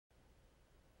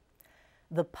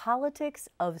The politics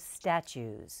of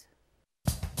statues.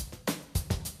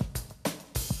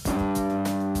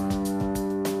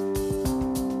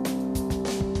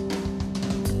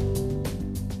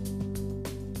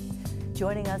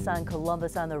 Joining us on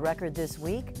Columbus on the Record this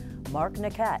week, Mark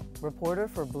Niquette, reporter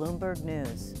for Bloomberg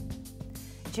News.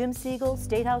 Jim Siegel,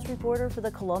 State House reporter for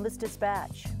the Columbus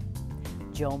Dispatch.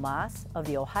 Joe Moss of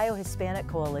the Ohio Hispanic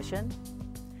Coalition.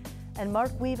 And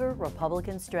Mark Weaver,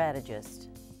 Republican strategist.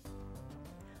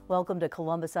 Welcome to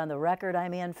Columbus on the Record.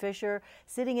 I'm Ann Fisher,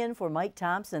 sitting in for Mike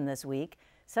Thompson this week.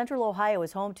 Central Ohio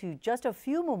is home to just a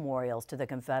few memorials to the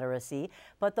Confederacy,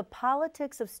 but the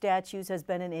politics of statues has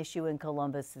been an issue in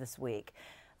Columbus this week.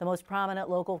 The most prominent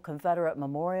local Confederate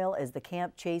memorial is the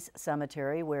Camp Chase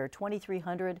Cemetery, where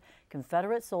 2,300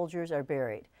 Confederate soldiers are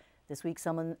buried. This week,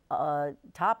 someone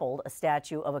toppled a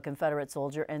statue of a Confederate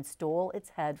soldier and stole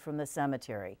its head from the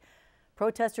cemetery.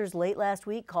 Protesters late last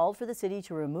week called for the city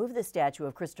to remove the statue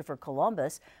of Christopher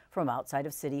Columbus from outside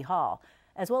of City Hall,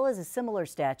 as well as a similar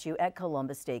statue at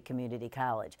Columbus State Community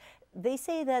College. They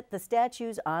say that the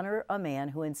statues honor a man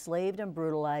who enslaved and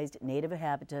brutalized Native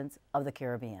inhabitants of the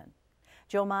Caribbean.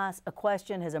 Joe Moss, a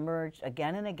question has emerged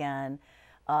again and again.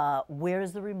 Where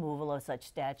does the removal of such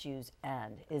statues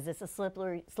end? Is this a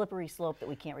slippery slope that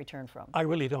we can't return from? I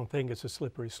really don't think it's a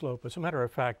slippery slope. As a matter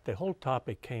of fact, the whole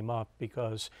topic came up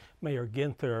because Mayor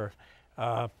Ginther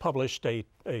published a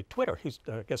Twitter.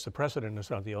 I guess the president is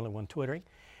not the only one twittering,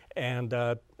 and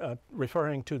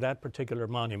referring to that particular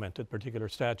monument, that particular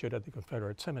statue at the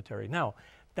Confederate Cemetery. Now,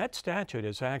 that statue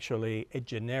is actually a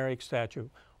generic statue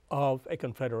of a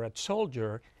Confederate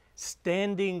soldier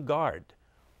standing guard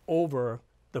over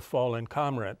the fallen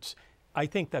comrades. I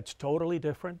think that's totally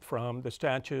different from the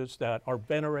statues that are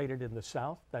venerated in the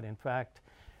South, that in fact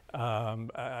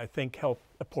I think help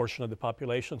a portion of the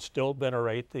population still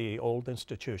venerate the old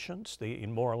institutions, the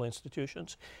immoral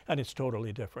institutions, and it's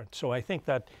totally different. So I think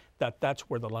that's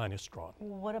where the line is drawn.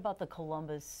 What about the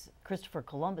Christopher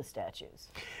Columbus statues?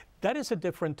 That is a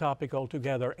different topic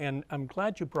altogether, and I'm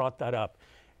glad you brought that up.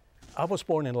 I was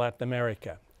born in Latin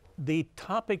America. The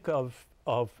topic of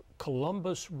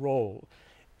Columbus' role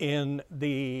in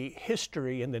the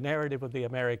history and the narrative of the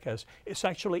Americas is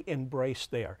actually embraced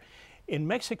there. In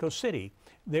Mexico City,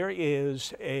 there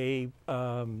is a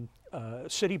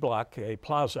city block, a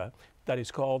plaza, that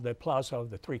is called the Plaza of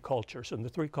the Three Cultures. And the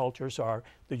three cultures are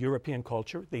the European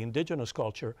culture, the indigenous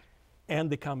culture,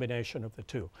 and the combination of the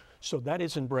two. So that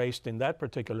is embraced in that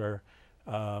particular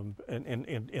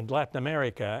in Latin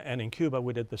America, and in Cuba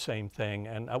we did the same thing,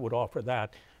 and I would offer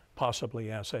that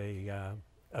possibly as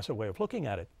a way of looking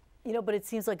at it. You know, but it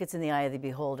seems like it's in the eye of the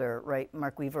beholder, right,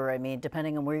 Mark Weaver? I mean,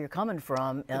 depending on where you're coming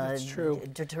from, that's true.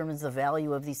 It determines the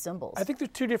value of these symbols. I think there are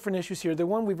two different issues here. The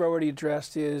one we've already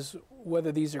addressed is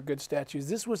whether these are good statues.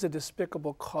 This was a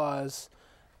despicable cause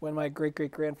when my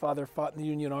great-great-grandfather fought in the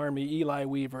Union Army, Eli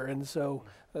Weaver. And so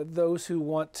those who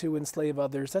want to enslave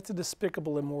others, that's a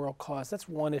despicable, immoral cause. That's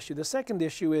one issue. The second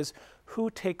issue is who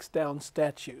takes down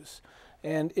statues.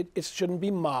 And it shouldn't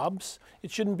be mobs. It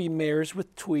shouldn't be mayors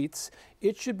with tweets.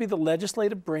 It should be the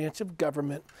legislative branch of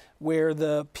government where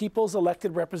the people's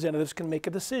elected representatives can make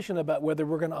a decision about whether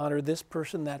we're going to honor this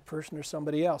person, that person, or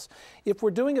somebody else. If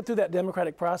we're doing it through that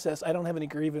democratic process, I don't have any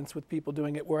grievance with people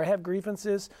doing it. Where I have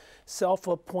grievances,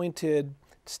 self-appointed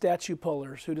statue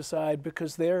pullers who decide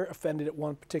because they're offended at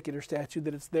one particular statute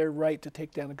that it's their right to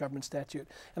take down a government statute.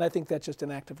 And I think that's just an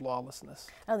act of lawlessness.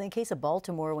 Now, in the case of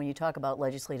Baltimore, when you talk about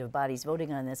legislative bodies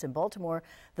voting on this, in Baltimore,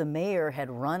 the mayor had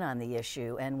run on the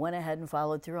issue and went ahead and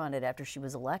followed through on it after she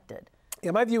was elected. Yeah,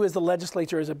 my view is the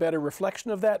legislature is a better reflection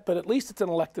of that, but at least it's an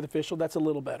elected official. That's a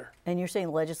little better. And you're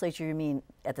saying legislature, you mean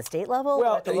at the state level?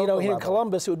 Well, or at the you know, local here in level?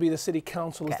 Columbus, it would be the city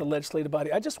council as the legislative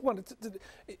body. I just wanted to,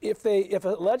 if a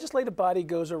legislative body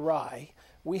goes awry,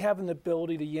 we have an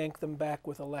ability to yank them back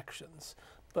with elections.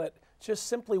 But just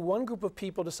simply one group of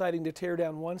people deciding to tear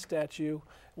down one statue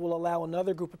will allow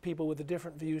another group of people with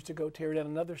different views to go tear down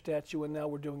another statue, and now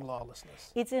we're doing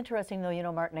lawlessness. It's interesting, though, you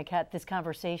know, Mark Niquette, this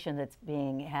conversation that's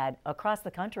being had across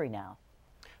the country now.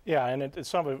 Yeah, and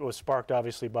some of it was sparked,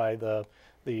 obviously, by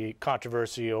the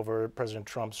controversy over President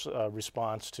Trump's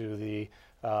response to the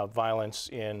violence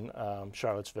in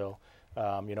Charlottesville,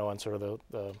 you know, and sort of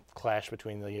the clash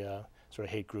between the sort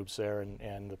of hate groups there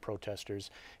and the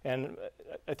protesters. And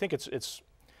I think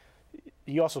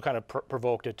he also kind of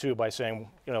provoked it too by saying,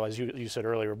 you know, as you said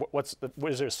earlier, what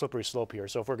is there a slippery slope here?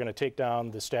 So if we're going to take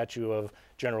down the statue of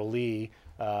General Lee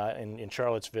in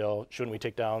Charlottesville, shouldn't we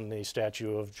take down the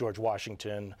statue of George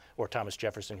Washington or Thomas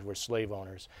Jefferson, who were slave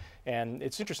owners? And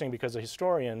it's interesting because the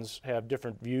historians have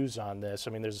different views on this.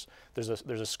 I mean, there's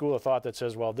a school of thought that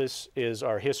says, well, this is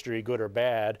our history, good or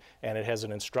bad, and it has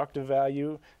an instructive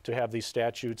value to have these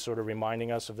statutes sort of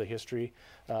reminding us of the history.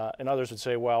 And others would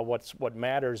say, well, what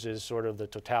matters is sort of the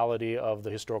totality of the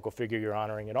historical figure you're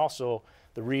honoring, and also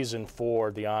the reason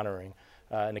for the honoring.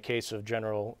 In the case of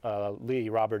General Lee,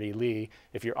 Robert E. Lee,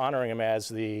 if you're honoring him as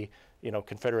the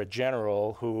Confederate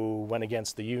general who went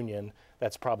against the Union,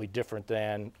 that's probably different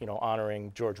than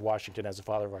honoring George Washington as the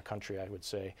father of our country, I would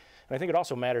say. And I think it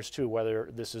also matters too whether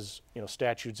this is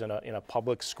statues in a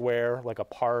public square like a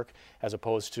park, as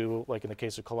opposed to, like in the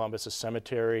case of Columbus, a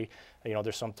cemetery.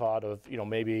 There's some thought of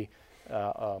maybe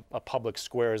a public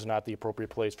square is not the appropriate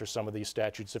place for some of these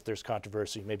statutes. If there's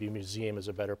controversy, maybe a museum is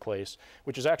a better place,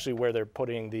 which is actually where they're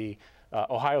putting the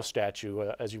Ohio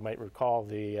statue. As you might recall,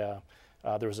 there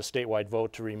was a statewide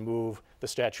vote to remove the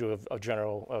statue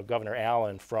of Governor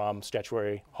Allen from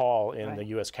Statuary Hall in the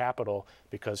U.S. Capitol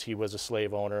because he was a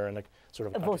slave owner and a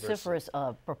sort of vociferous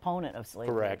proponent of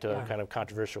slavery. Correct, a kind of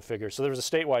controversial figure. So there was a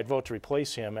statewide vote to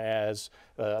replace him as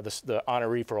the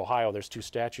honoree for Ohio. There's two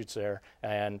statutes there,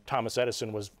 and Thomas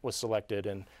Edison was selected,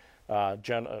 and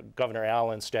Governor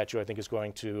Allen's statue, I think, is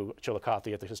going to Chillicothe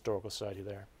at the Historical Society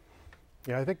there.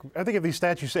 Yeah, I think if these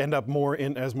statues end up more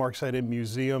in, as Mark said, in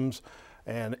museums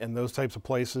and those types of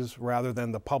places, rather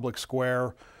than the public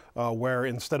square, where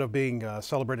instead of being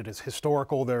celebrated as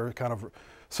historical, they're kind of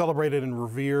celebrated and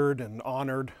revered and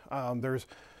honored.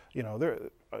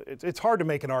 It's hard to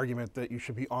make an argument that you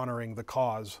should be honoring the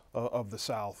cause of the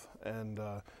South, and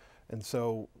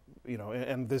so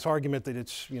and this argument that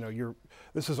it's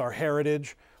this is our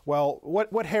heritage. Well,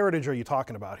 what heritage are you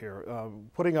talking about here?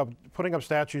 Putting up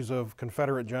statues of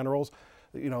Confederate generals,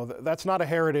 that's not a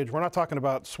heritage. We're not talking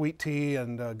about sweet tea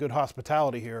and good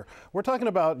hospitality here. We're talking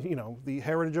about the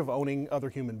heritage of owning other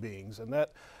human beings, and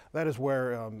that is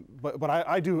where. But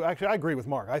I agree with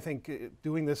Mark. I think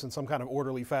doing this in some kind of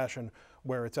orderly fashion,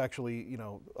 where it's actually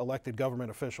elected government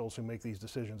officials who make these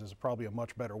decisions, is probably a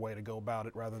much better way to go about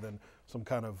it, rather than some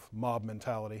kind of mob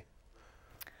mentality.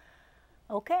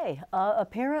 Okay,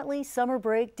 apparently summer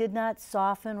break did not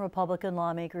soften Republican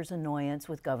lawmakers' annoyance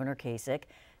with Governor Kasich.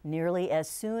 Nearly as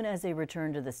soon as they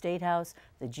returned to the State House,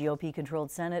 the GOP-controlled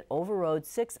Senate overrode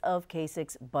 6 of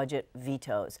Kasich's budget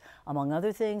vetoes. Among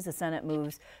other things, the Senate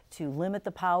moves to limit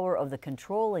the power of the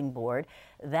controlling board.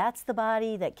 That's the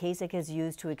body that Kasich has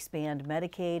used to expand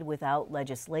Medicaid without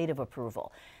legislative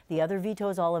approval. The other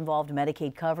vetoes all involved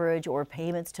Medicaid coverage or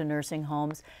payments to nursing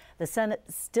homes. The Senate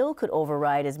still could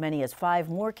override as many as 5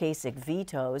 more Kasich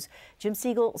vetoes. Jim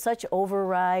Siegel, such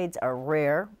overrides are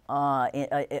rare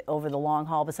over the long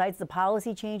haul. Besides the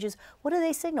policy changes, what do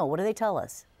they signal? What do they tell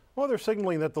us? Well, they're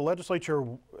signaling that the legislature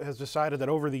has decided that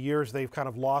over the years they've kind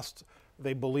of lost,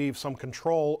 they believe, some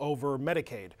control over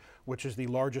Medicaid, which is the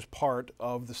largest part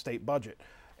of the state budget.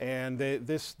 And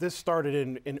this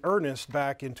started in earnest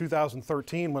back in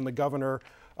 2013 when the governor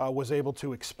was able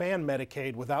to expand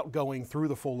Medicaid without going through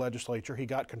the full legislature. He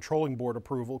got controlling board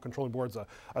approval. Controlling board's a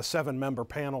 7-member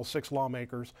panel, 6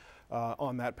 lawmakers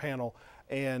on that panel,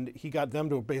 and he got them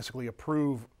to basically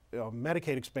approve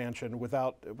Medicaid expansion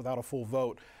without a full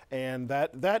vote. And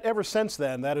that ever since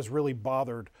then, that has really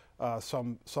bothered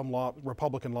some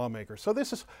Republican lawmakers. So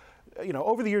this is,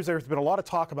 over the years there's been a lot of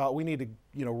talk about we need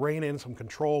to rein in some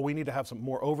control. We need to have some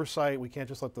more oversight. We can't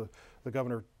just let the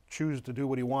governor choose to do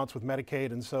what he wants with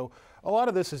Medicaid, and so a lot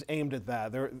of this is aimed at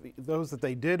that. Those that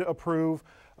they did approve,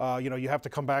 you have to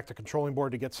come back to controlling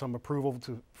board to get some approval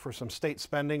for some state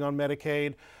spending on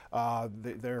Medicaid.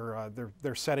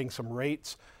 They're setting some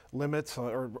rates limits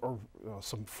or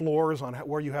some floors on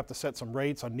where you have to set some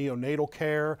rates on neonatal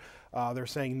care. They're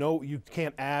saying no, you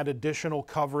can't add additional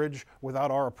coverage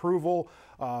without our approval.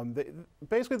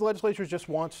 Basically, the legislature just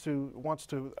wants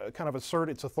to kind of assert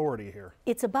its authority here.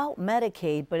 It's about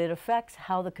Medicaid, but it affects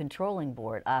how the controlling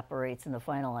board operates in the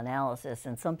final analysis,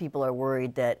 and some people are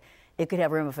worried that it could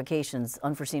have ramifications,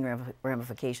 unforeseen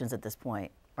ramifications at this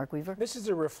point. Mark Weaver? This is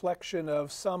a reflection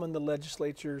of some in the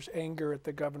legislature's anger at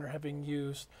the governor having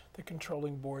used the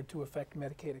controlling board to affect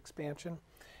Medicaid expansion.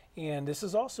 And this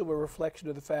is also a reflection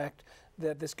of the fact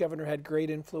that this governor had great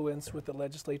influence with the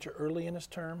legislature early in his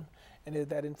term, and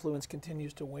that influence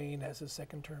continues to wane as his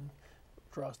second term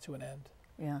draws to an end.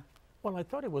 Yeah. Well, I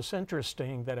thought it was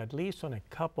interesting that at least on a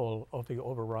couple of the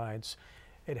overrides,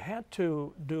 it had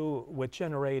to do with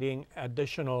generating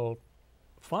additional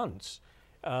funds.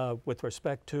 with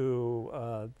respect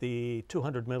to the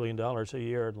 $200 million a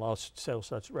year in lost sales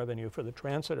tax revenue for the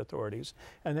transit authorities,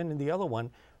 and then in the other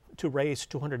one, to raise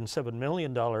 $207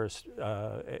 million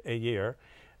a year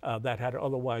that had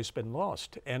otherwise been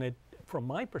lost. And it, from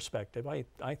my perspective,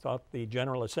 I thought the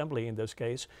General Assembly in this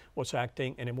case was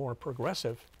acting in a more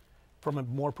progressive, from a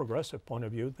more progressive point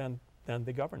of view than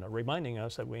the governor, reminding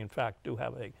us that we in fact do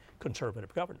have a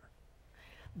conservative governor.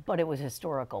 But it was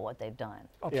historical what they've done.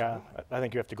 Yeah, I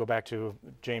think you have to go back to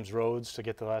James Rhodes to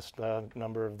get the last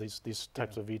number of these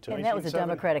types of vetoes. And that was a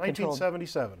Democratic-controlled.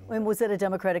 1977. And was it a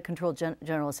Democratic-controlled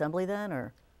General Assembly then,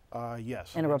 or?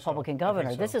 Yes. And a Republican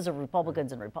governor. so. This is a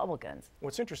Republicans and Republicans.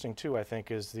 What's interesting too, I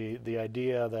think, is the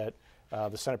idea that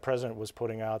the Senate President was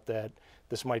putting out that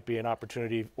this might be an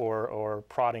opportunity or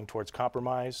prodding towards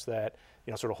compromise, that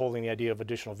sort of holding the idea of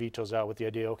additional vetoes out with the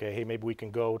idea, okay, hey, maybe we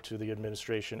can go to the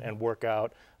administration and work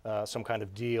out some kind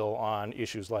of deal on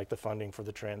issues like the funding for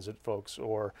the transit folks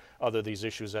or other these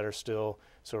issues that are still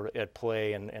sort of at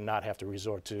play and not have to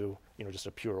resort to just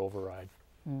a pure override.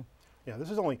 Mm. Yeah,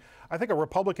 this is only, I think a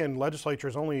Republican legislature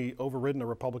has only overridden a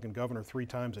Republican governor 3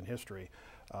 times in history.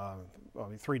 I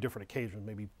mean, 3 different occasions,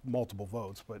 maybe multiple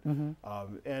votes, but,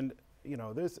 and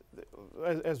there's,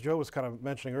 as Joe was kind of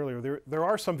mentioning earlier, there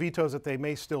are some vetoes that they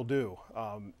may still do.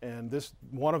 And this,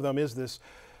 one of them is this,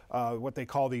 what they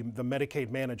call the Medicaid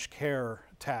managed care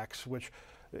tax, which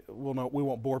we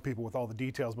won't bore people with all the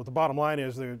details, but the bottom line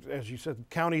is, as you said,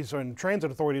 counties and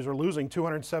transit authorities are losing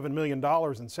 $207 million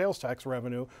in sales tax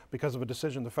revenue because of a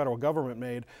decision the federal government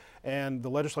made, and the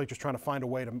legislature is trying to find a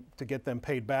way to get them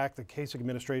paid back. The Kasich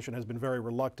administration has been very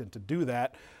reluctant to do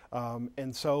that,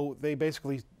 and so they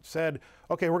basically said,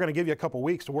 okay, we're going to give you a couple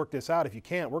weeks to work this out. If you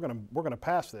can't, we're going to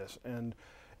pass this. And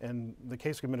the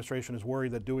Kasich administration is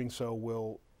worried that doing so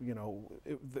will,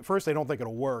 first they don't think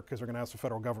it'll work because they're going to ask the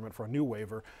federal government for a new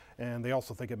waiver, and they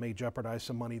also think it may jeopardize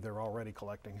some money they're already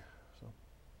collecting. So.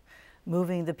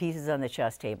 Moving the pieces on the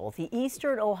chess table. The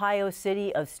eastern Ohio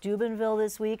city of Steubenville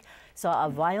this week saw a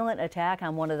violent attack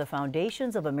on one of the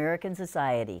foundations of American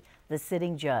society, the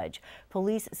sitting judge.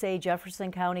 Police say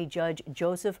Jefferson County Judge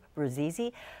Joseph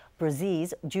Brazese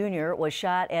Jr. was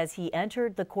shot as he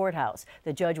entered the courthouse.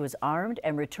 The judge was armed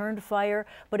and returned fire,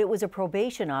 but it was a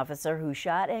probation officer who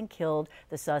shot and killed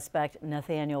the suspect,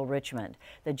 Nathaniel Richmond.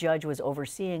 The judge was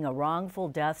overseeing a wrongful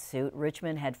death suit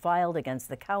Richmond had filed against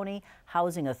the county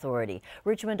housing authority.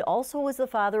 Richmond also was the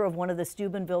father of one of the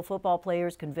Steubenville football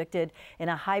players convicted in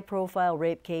a high-profile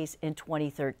rape case in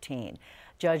 2013.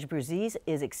 Judge Brazese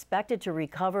is expected to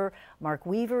recover. Mark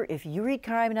Weaver, if you read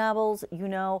crime novels, you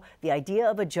know the idea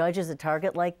of a judge as a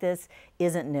target like this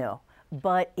isn't new,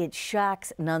 but it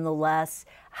shocks nonetheless.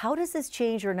 How does this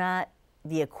change or not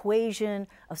the equation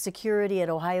of security at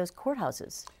Ohio's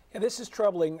courthouses? Yeah, this is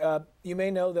troubling. You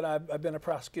may know that I've been a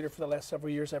prosecutor for the last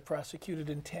several years. I've prosecuted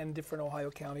in 10 different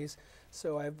Ohio counties,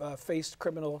 so I've faced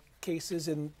criminal cases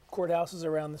in courthouses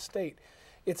around the state.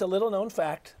 It's a little-known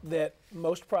fact that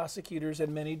most prosecutors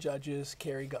and many judges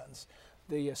carry guns.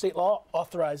 The state law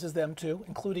authorizes them to,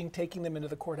 including taking them into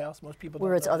the courthouse. Most people don't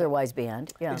where it's know otherwise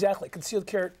banned. Yeah. Exactly. Concealed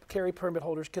carry permit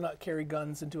holders cannot carry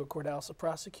guns into a courthouse. A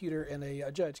prosecutor and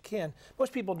a judge can.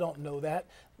 Most people don't know that.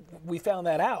 We found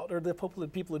that out, or the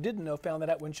people who didn't know found that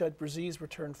out when Judge Brazese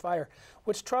returned fire.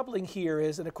 What's troubling here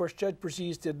is, and of course Judge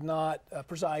Brazese did not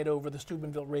preside over the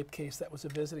Steubenville rape case, that was a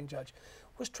visiting judge.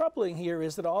 What's troubling here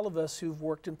is that all of us who've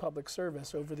worked in public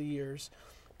service over the years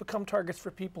become targets for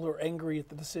people who are angry at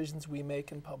the decisions we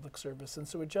make in public service. And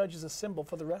so a judge is a symbol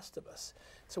for the rest of us.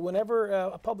 So whenever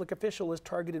a public official is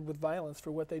targeted with violence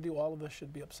for what they do, all of us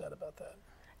should be upset about that.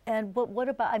 And but what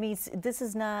about, I mean, this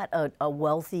is not a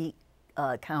wealthy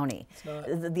county. It's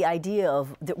not. The idea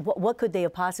of what could they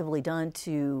have possibly done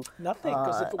to Nothing,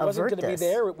 because if it wasn't going to be this?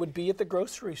 there, it would be at the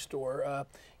grocery store.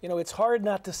 It's hard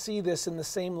not to see this in the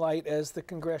same light as the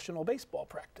congressional baseball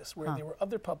practice, where there were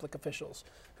other public officials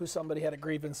who somebody had a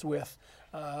grievance with.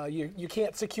 You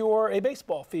can't secure a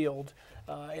baseball field,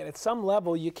 and at some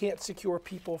level, you can't secure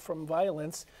people from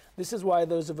violence. This is why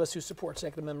those of us who support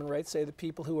Second Amendment rights say that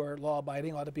people who are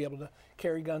law-abiding ought to be able to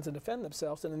carry guns and defend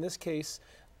themselves. And in this case,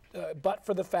 but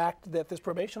for the fact that this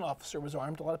probation officer was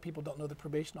armed, a lot of people don't know that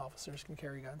probation officers can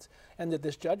carry guns, and that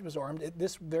this judge was armed,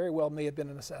 this very well may have been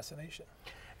an assassination.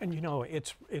 And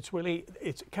it's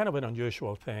kind of an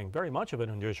unusual thing, very much of an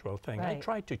unusual thing. Right. I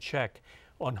tried to check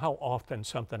on how often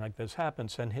something like this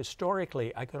happens, and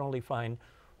historically I could only find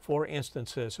 4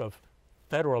 instances of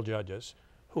federal judges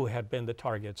who had been the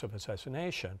targets of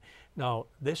assassination. Now,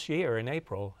 this year in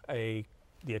April, the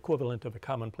equivalent of a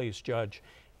common pleas judge,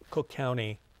 Cook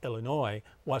County Illinois,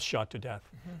 was shot to death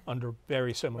under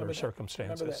very similar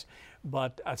circumstances.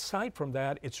 But aside from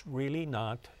that, it's really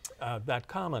not that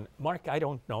common. Mark, I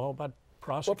don't know about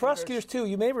prosecutors. Well, prosecutors too.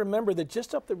 You may remember that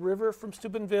just up the river from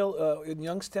Steubenville in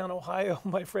Youngstown, Ohio,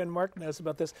 my friend Mark knows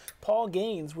about this, Paul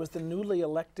Gaines was the newly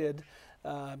elected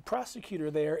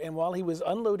prosecutor there, and while he was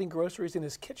unloading groceries in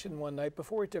his kitchen one night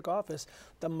before he took office,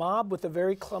 the mob with a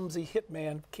very clumsy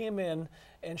hitman came in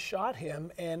and shot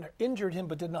him and injured him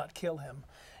but did not kill him.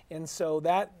 And so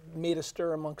that made a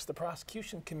stir amongst the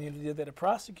prosecution community that a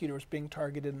prosecutor was being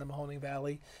targeted in the Mahoning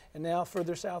Valley. And now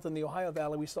further south in the Ohio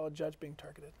Valley, we saw a judge being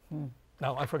targeted.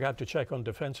 Now, I forgot to check on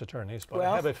defense attorneys, but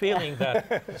I have a feeling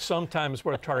that sometimes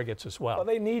we're targets as well. Well,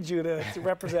 they need you to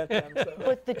represent them. So.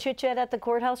 But the chit-chat at the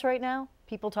courthouse right now?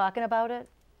 People talking about it?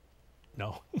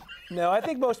 No. No, I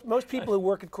think most people who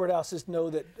work at courthouses know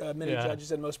that many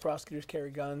judges and most prosecutors carry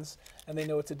guns, and they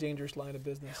know it's a dangerous line of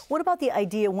business. What about the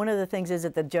idea, one of the things is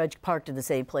that the judge parked in the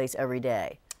same place every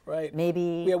day? Right.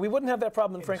 Maybe. Yeah, we wouldn't have that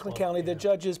problem in Franklin County. The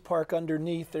judges park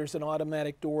underneath. There's an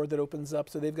automatic door that opens up,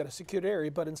 so they've got a secured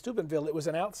area. But in Steubenville, it was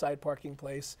an outside parking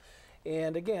place.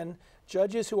 And again,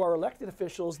 judges who are elected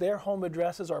officials, their home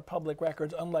addresses are public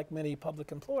records, unlike many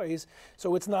public employees.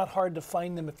 So it's not hard to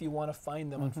find them if you want to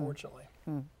find them, unfortunately.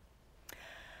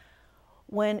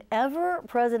 Whenever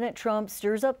President Trump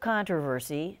stirs up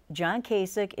controversy, John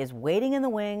Kasich is waiting in the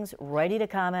wings, ready to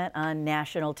comment on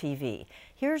national TV.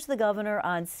 Here's the governor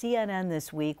on CNN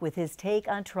this week with his take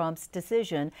on Trump's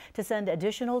decision to send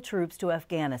additional troops to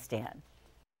Afghanistan.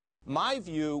 My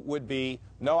view would be,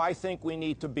 no, I think we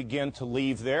need to begin to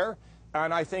leave there,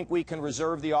 and I think we can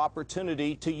reserve the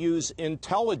opportunity to use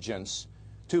intelligence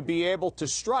to be able to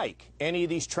strike any of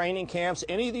these training camps,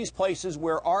 any of these places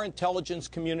where our intelligence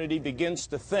community begins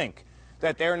to think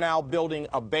that they're now building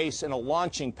a base and a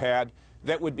launching pad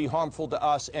that would be harmful to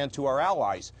us and to our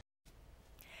allies.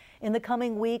 In the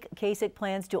coming week, Kasich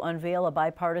plans to unveil a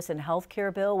bipartisan health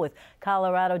care bill with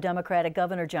Colorado Democratic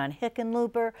Governor John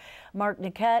Hickenlooper. Mark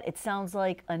Niquette, it sounds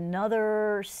like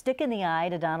another stick in the eye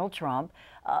to Donald Trump,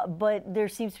 but there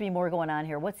seems to be more going on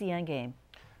here. What's the end game?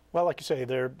 Well, like you say,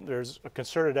 there's a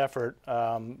concerted effort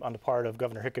on the part of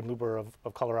Governor Hickenlooper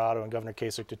of Colorado and Governor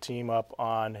Kasich to team up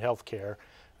on health care.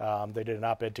 They did an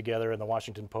op-ed together in the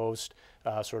Washington Post,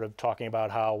 sort of talking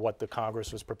about how what the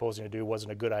Congress was proposing to do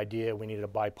wasn't a good idea. We needed a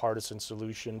bipartisan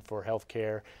solution for health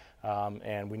care,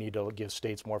 and we need to give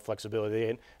states more flexibility.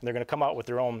 And they're going to come out with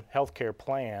their own health care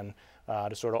plan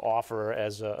to sort of offer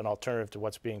as an alternative to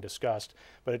what's being discussed.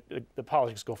 But the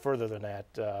politics go further than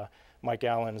that. Mike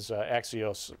Allen's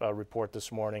Axios report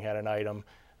this morning had an item,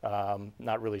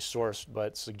 not really sourced,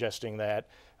 but suggesting that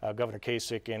Governor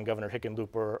Kasich and Governor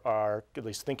Hickenlooper are at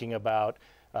least thinking about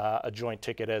a joint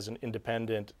ticket as an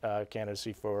independent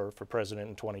candidacy for president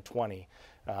in 2020.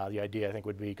 The idea, I think,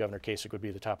 would be Governor Kasich would be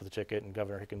at the top of the ticket and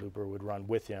Governor Hickenlooper would run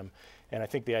with him. And I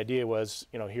think the idea was,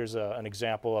 you know, here's an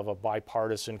example of a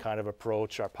bipartisan kind of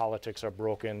approach. Our politics are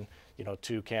broken, you know,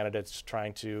 two candidates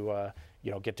trying to, you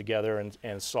know, get together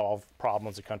and solve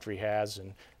problems the country has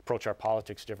and approach our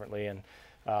politics differently. And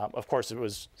of course, it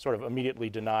was sort of immediately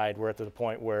denied. We're at the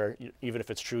point where even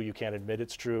if it's true, you can't admit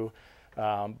it's true.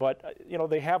 But, you know,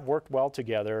 they have worked well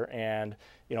together, and,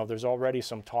 you know, there's already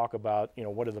some talk about, you know,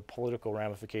 what are the political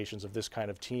ramifications of this kind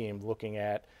of team looking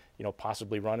at, you know,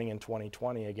 possibly running in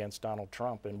 2020 against Donald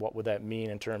Trump, and what would that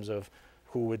mean in terms of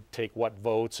who would take what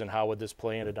votes and how would this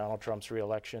play into Donald Trump's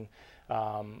reelection.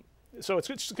 So it's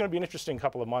just going to be an interesting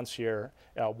couple of months here.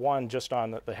 One, just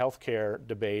on the health care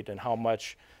debate and how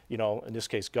much, you know, in this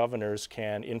case, governors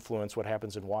can influence what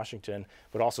happens in Washington,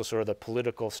 but also sort of the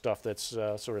political stuff that's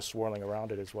sort of swirling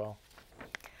around it as well.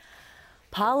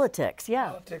 Politics,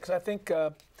 yeah. Politics, I think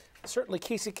certainly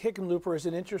Kasich-Hickenlooper is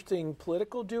an interesting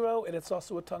political duo, and it's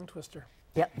also a tongue twister.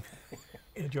 Yep.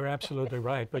 You're absolutely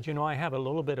right. But, you know, I have a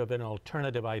little bit of an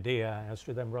alternative idea as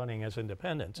to them running as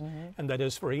independents, and that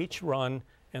is for each run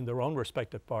in their own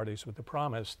respective parties with the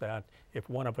promise that if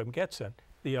one of them gets it,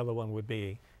 the other one would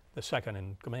be the second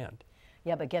in command.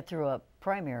 Yeah, but get through a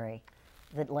primary,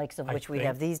 the likes of which we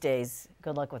have these days.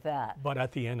 Good luck with that. But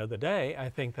at the end of the day, I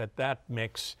think that that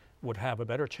mix would have a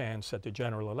better chance at the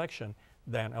general election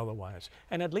than otherwise.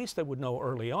 And at least they would know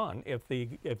early on if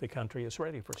the country is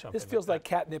ready for something. This feels like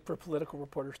catnip for political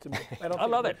reporters to me. I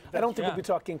love it. I don't think we'll be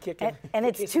talking kicking. And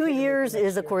it's 2 years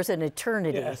is, of course, an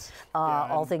eternity, Yes.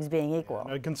 all things being equal.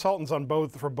 Consultants on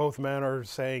for both men are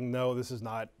saying, no, this is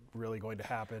not really going to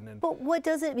happen. And But what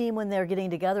does it mean when they're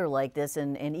getting together like this,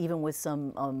 and even with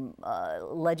some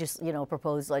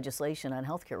proposed legislation on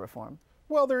health care reform?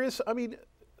 well, there is, I mean,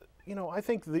 you know, I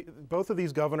think both of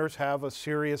these governors have a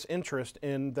serious interest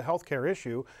in the health care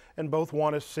issue, and both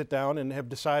want to sit down and have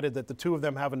decided that the two of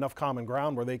them have enough common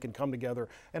ground where they can come together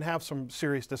and have some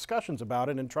serious discussions about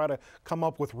it and try to come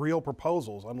up with real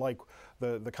proposals, unlike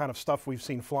the kind of stuff we've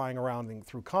seen flying around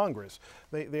through Congress.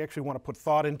 They actually want to put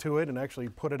thought into it and actually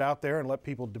put it out there and let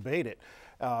people debate it.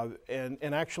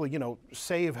 And actually, you know,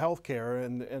 save health care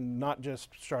and not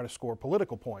just try to score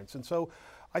political points. And so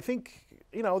I think,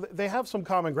 you know, they have some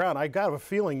common ground. I got a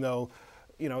feeling, though,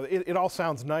 you know, it all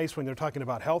sounds nice when they're talking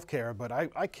about health care, but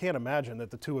I can't imagine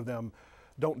that the two of them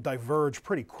don't diverge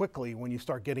pretty quickly when you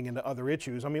start getting into other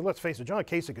issues. I mean, let's face it, John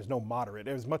Kasich is no moderate.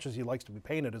 As much as he likes to be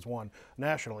painted as one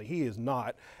nationally, he is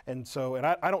not. And so, and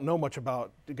I don't know much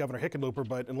about Governor Hickenlooper,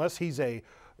 but unless he's a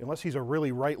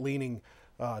really right-leaning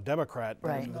Democrat,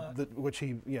 right.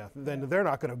 then they're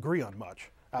not going to agree on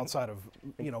much outside of,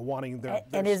 you know, wanting their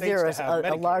and is there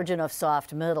a large enough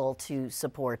soft middle to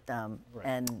support them? Right.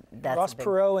 And that's Ross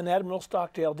Perot and Admiral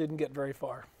Stockdale didn't get very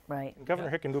far. Right. Governor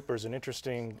Hickenlooper is an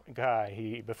interesting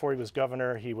guy. Before he was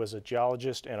governor, he was a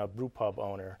geologist and a brew pub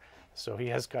owner. So he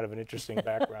has kind of an interesting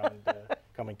background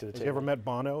coming to the table. Have you ever met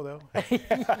Bono, though?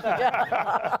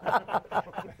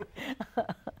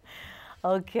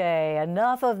 Okay,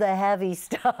 enough of the heavy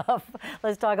stuff.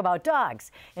 Let's talk about dogs,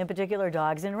 in particular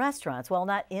dogs in restaurants. Well,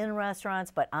 not in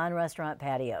restaurants, but on restaurant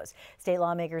patios. State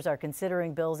lawmakers are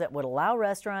considering bills that would allow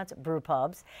restaurants, brew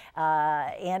pubs,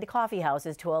 and coffee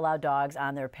houses to allow dogs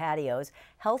on their patios.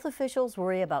 Health officials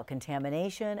worry about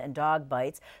contamination and dog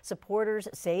bites. Supporters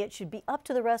say it should be up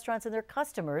to the restaurants and their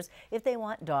customers if they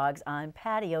want dogs on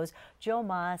patios. Joe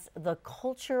Moss, the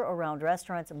culture around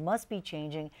restaurants must be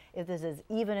changing if this is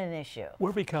even an issue.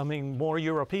 We're becoming more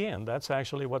European. That's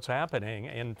actually what's happening.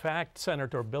 In fact,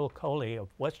 Senator Bill Coley of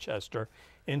Westchester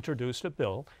introduced a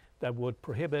bill that would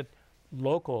prohibit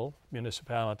local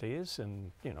municipalities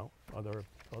and, you know,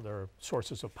 other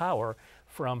sources of power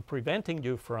from preventing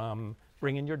you from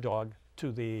bringing your dog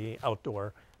to the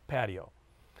outdoor patio.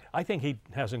 I think he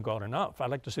hasn't gone enough.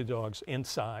 I'd like to see dogs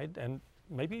inside and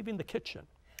maybe even the kitchen.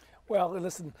 Well,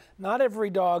 listen, not every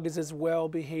dog is as well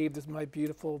behaved as my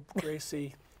beautiful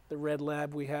Gracie, the red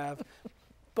lab we have.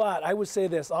 But I would say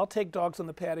this, I'll take dogs on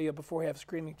the patio before I have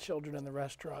screaming children in the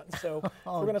restaurant. So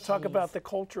we're going to talk about the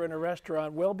culture in a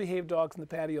restaurant. Well-behaved dogs in the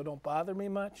patio don't bother me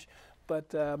much.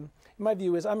 But my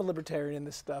view is, I'm a libertarian in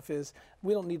this stuff, is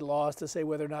we don't need laws to say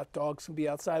whether or not dogs can be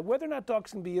outside. Whether or not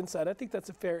dogs can be inside, I think that's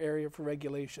a fair area for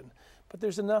regulation. But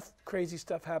there's enough crazy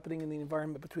stuff happening in the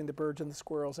environment between the birds and the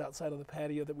squirrels outside of the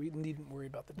patio that we needn't worry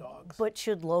about the dogs. But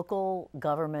should local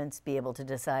governments be able to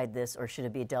decide this, or should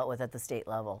it be dealt with at the state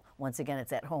level? Once again, it's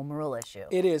that home rule issue.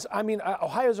 It is. I mean,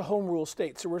 Ohio's a home rule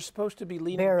state, so we're supposed to be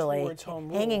leaning towards home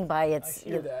rule. Hanging by its... I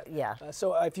hear that. Yeah.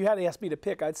 So if you had to ask me to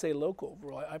pick, I'd say local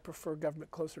rule. I prefer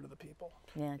government closer to the people.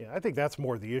 Yeah. Yeah, I think that's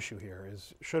more the issue here,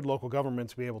 is should local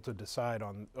governments be able to decide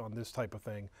on this type of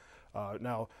thing?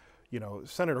 Now, you know,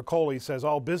 Senator Coley says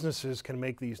all businesses can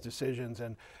make these decisions,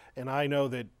 and I know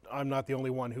that I'm not the only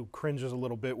one who cringes a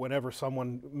little bit whenever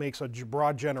someone makes a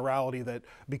broad generality that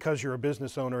because you're a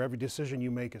business owner, every decision you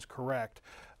make is correct.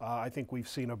 I think we've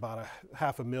seen about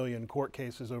 500,000 court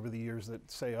cases over the years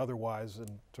that say otherwise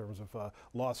in terms of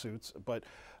lawsuits. But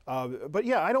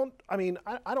yeah, I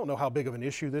don't know how big of an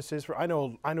issue this is. I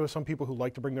know some people who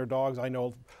like to bring their dogs. I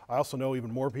also know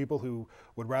even more people who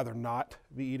would rather not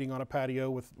be eating on a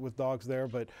patio with dogs there.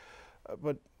 But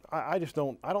I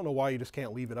don't know why you just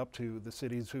can't leave it up to the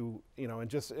cities who, you know,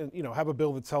 and just, you know, have a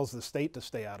bill that tells the state to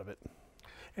stay out of it.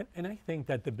 And I think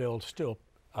that the bill still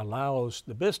allows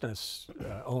the business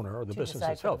owner or the business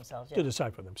itself to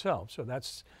decide for themselves. So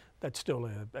that's still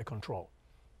a control.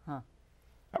 Huh.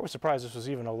 I was surprised this was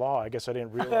even a law. I guess I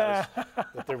didn't realize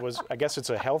that there was. I guess it's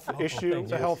a health issue.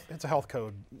 It's a health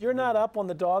code. You're not up on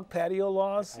the dog patio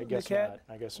laws, I guess Niket? not.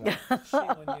 I guess not.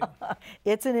 Shame on you.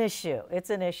 It's an issue. It's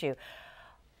an issue.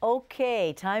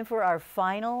 Okay, time for our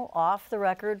final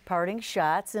off-the-record parting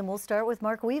shots, and we'll start with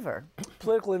Mark Weaver.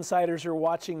 Political insiders are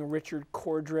watching Richard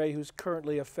Cordray, who's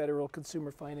currently a federal consumer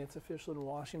finance official in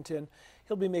Washington.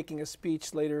 He'll be making a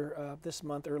speech later this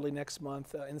month, early next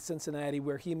month, in Cincinnati,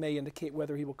 where he may indicate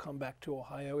whether he will come back to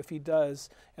Ohio. If he does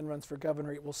and runs for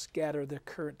governor, it will scatter the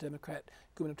current Democrat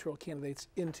gubernatorial candidates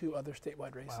into other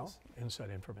statewide races. Wow,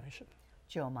 inside information.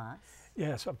 Joe Moss.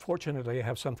 Yes, unfortunately, I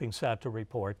have something sad to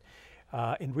report.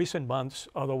 In recent months,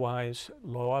 otherwise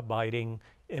law-abiding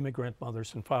immigrant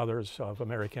mothers and fathers of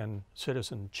American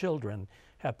citizen children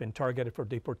have been targeted for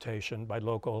deportation by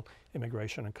local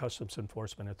immigration and customs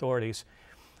enforcement authorities.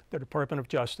 The Department of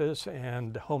Justice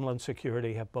and Homeland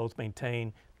Security have both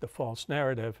maintained the false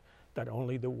narrative that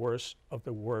only the worst of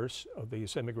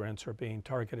these immigrants are being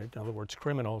targeted, in other words,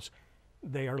 criminals,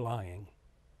 they are lying.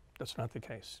 That's not the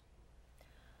case.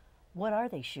 What are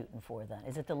they shooting for then?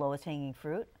 Is it the lowest hanging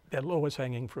fruit? The lowest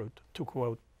hanging fruit, to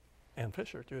quote Ann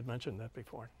Fisher. You had mentioned that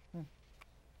before.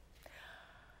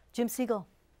 Jim Siegel.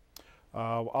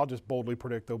 I'll just boldly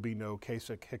predict there'll be no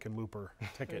Kasich Hickenlooper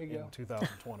ticket in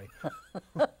 2020.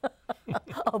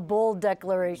 A bold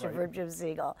declaration from Jim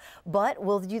Siegel. But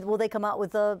will they come out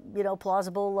with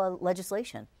plausible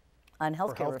legislation on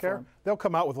healthcare reform? They'll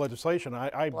come out with legislation.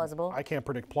 Plausible? I can't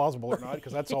predict plausible or not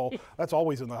because that's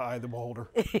always in the eye of the beholder.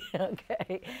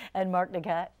 Okay. And Mark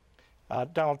Nagat?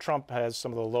 Donald Trump has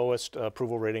some of the lowest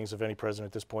approval ratings of any president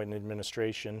at this point in the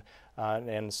administration,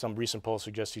 and some recent polls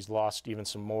suggest he's lost even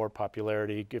some more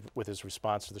popularity with his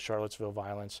response to the Charlottesville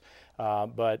violence.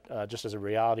 But just as a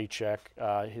reality check,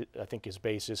 I think his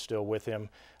base is still with him.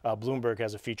 Bloomberg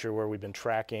has a feature where we've been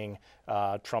tracking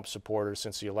Trump supporters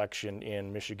since the election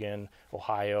in Michigan,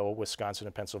 Ohio, Wisconsin,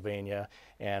 and Pennsylvania,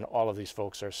 and all of these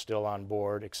folks are still on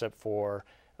board except for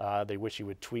they wish he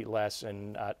would tweet less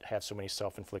and not have so many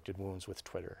self-inflicted wounds with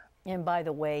Twitter. And by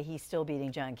the way, he's still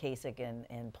beating John Kasich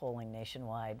in polling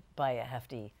nationwide by a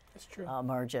hefty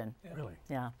margin. Yeah. Really?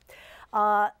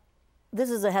 Yeah.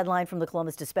 This is a headline from the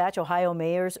Columbus Dispatch. Ohio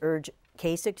mayors urge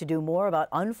Kasich to do more about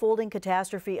unfolding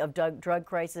catastrophe of drug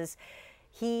crisis.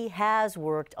 He has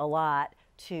worked a lot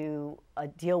to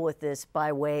deal with this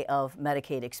by way of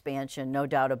Medicaid expansion, no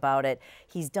doubt about it.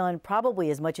 He's done probably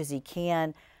as much as he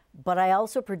can. But I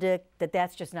also predict that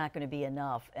that's just not going to be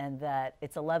enough, and that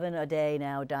it's 11 a day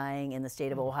now dying in the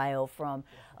state of Ohio from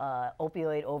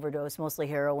opioid overdose, mostly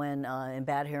heroin and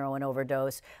bad heroin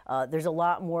overdose. There's a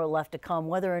lot more left to come.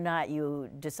 Whether or not you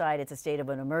decide it's a state of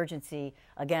an emergency,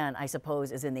 again, I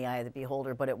suppose is in the eye of the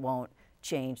beholder, but it won't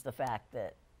change the fact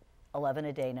that 11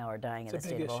 a day now are dying in the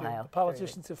state of Ohio. The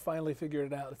politicians have finally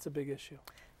figured it out. It's a big issue.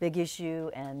 Big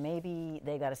issue, and maybe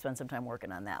they got to spend some time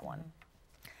working on that one.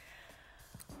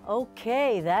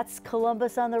 Okay, that's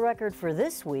Columbus on the Record for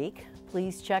this week.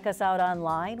 Please check us out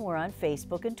online. We're on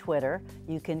Facebook and Twitter.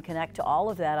 You can connect to all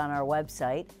of that on our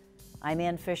website. I'm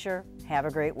Ann Fisher. Have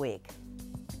a great week.